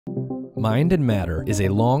Mind and Matter is a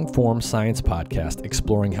long-form science podcast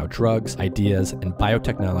exploring how drugs, ideas, and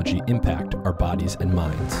biotechnology impact our bodies and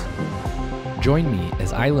minds. Join me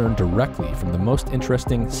as I learn directly from the most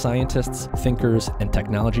interesting scientists, thinkers, and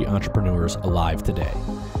technology entrepreneurs alive today.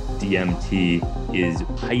 DMT is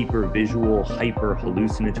hyper-visual,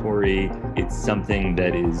 hyper-hallucinatory. It's something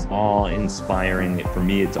that is awe-inspiring. For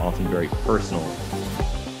me, it's often very personal.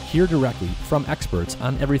 Hear directly from experts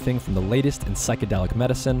on everything from the latest in psychedelic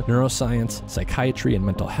medicine, neuroscience, psychiatry and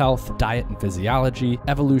mental health, diet and physiology,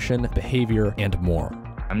 evolution, behavior, and more.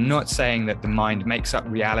 I'm not saying that the mind makes up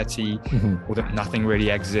reality or that nothing really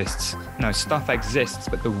exists. No, stuff exists,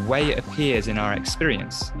 but the way it appears in our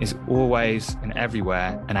experience is always and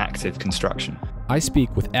everywhere an active construction. I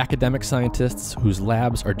speak with academic scientists whose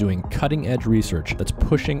labs are doing cutting-edge research that's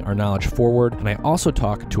pushing our knowledge forward, and I also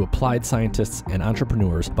talk to applied scientists and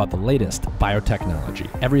entrepreneurs about the latest biotechnology.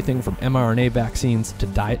 Everything from mRNA vaccines to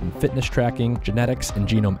diet and fitness tracking, genetics and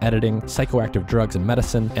genome editing, psychoactive drugs and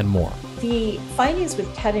medicine, and more. The findings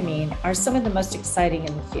with ketamine are some of the most exciting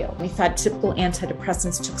in the field. We thought typical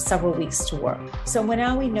antidepressants took several weeks to work. So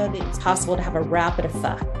now we know that it's possible to have a rapid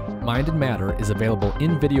effect. Mind and Matter is available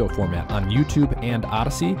in video format on YouTube and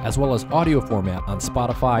Odyssey, as well as audio format on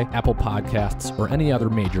Spotify, Apple Podcasts, or any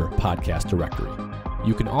other major podcast directory.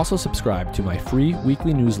 You can also subscribe to my free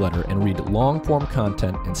weekly newsletter and read long-form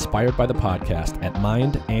content inspired by the podcast at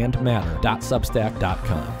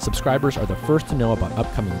mindandmatter.substack.com. Subscribers are the first to know about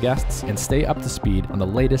upcoming guests and stay up to speed on the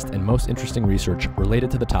latest and most interesting research related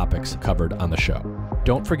to the topics covered on the show.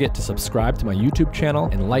 Don't forget to subscribe to my YouTube channel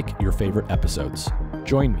and like your favorite episodes.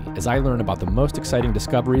 Join me as I learn about the most exciting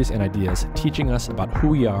discoveries and ideas teaching us about who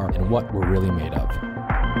we are and what we're really made of.